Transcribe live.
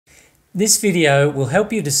This video will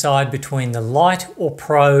help you decide between the Lite or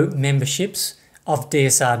Pro memberships of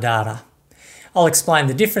DSR data. I'll explain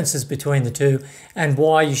the differences between the two and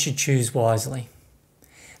why you should choose wisely.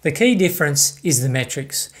 The key difference is the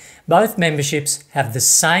metrics. Both memberships have the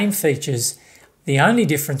same features. The only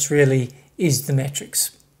difference really is the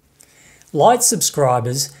metrics. Lite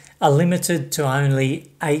subscribers are limited to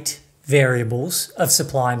only 8 variables of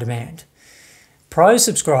supply and demand. Pro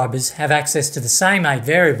subscribers have access to the same 8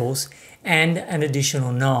 variables and an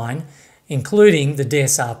additional 9, including the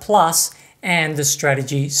DSR Plus and the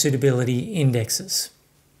strategy suitability indexes.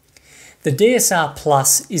 The DSR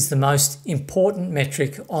Plus is the most important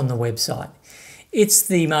metric on the website. It's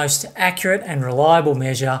the most accurate and reliable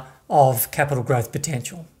measure of capital growth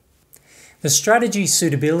potential. The strategy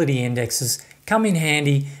suitability indexes come in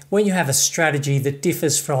handy when you have a strategy that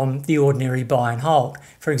differs from the ordinary buy and hold,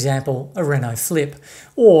 for example, a Reno flip,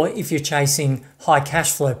 or if you're chasing high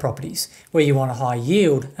cash flow properties where you want a high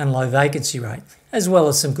yield and low vacancy rate, as well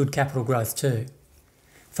as some good capital growth too.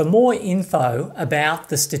 For more info about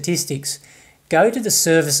the statistics, go to the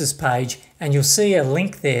services page and you'll see a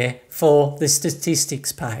link there for the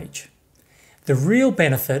statistics page. The real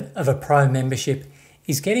benefit of a Pro membership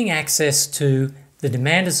is getting access to the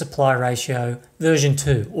demand to supply ratio version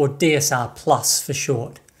 2, or DSR Plus for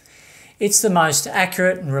short. It's the most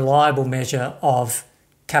accurate and reliable measure of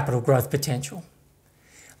capital growth potential.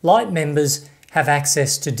 Lite members have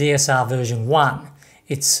access to DSR version 1.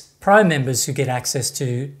 It's Pro members who get access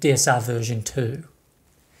to DSR version 2.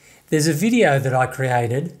 There's a video that I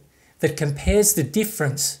created that compares the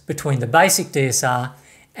difference between the basic DSR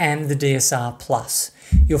and the DSR Plus.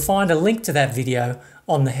 You'll find a link to that video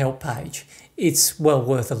on the help page. It's well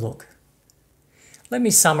worth a look. Let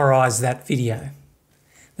me summarise that video.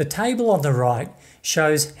 The table on the right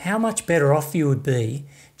shows how much better off you would be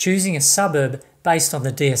choosing a suburb based on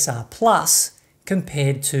the DSR Plus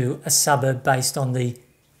compared to a suburb based on the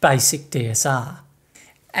basic DSR.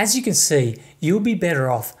 As you can see, you'll be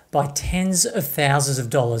better off by tens of thousands of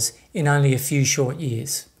dollars in only a few short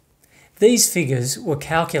years. These figures were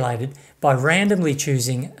calculated by randomly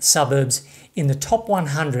choosing suburbs in the top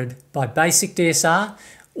 100 by basic DSR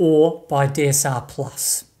or by DSR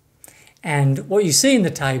Plus. And what you see in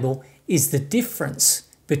the table is the difference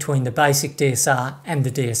between the basic DSR and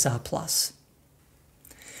the DSR Plus.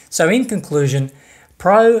 So in conclusion,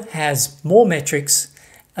 Pro has more metrics,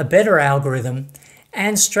 a better algorithm,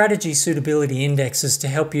 and strategy suitability indexes to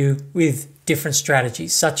help you with different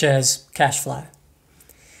strategies, such as cash flow.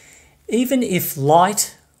 Even if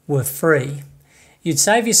Lite were free, you'd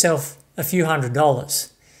save yourself a few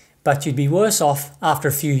 $100s, but you'd be worse off after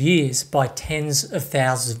a few years by tens of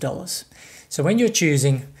thousands of dollars. So when you're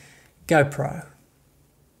choosing, go Pro.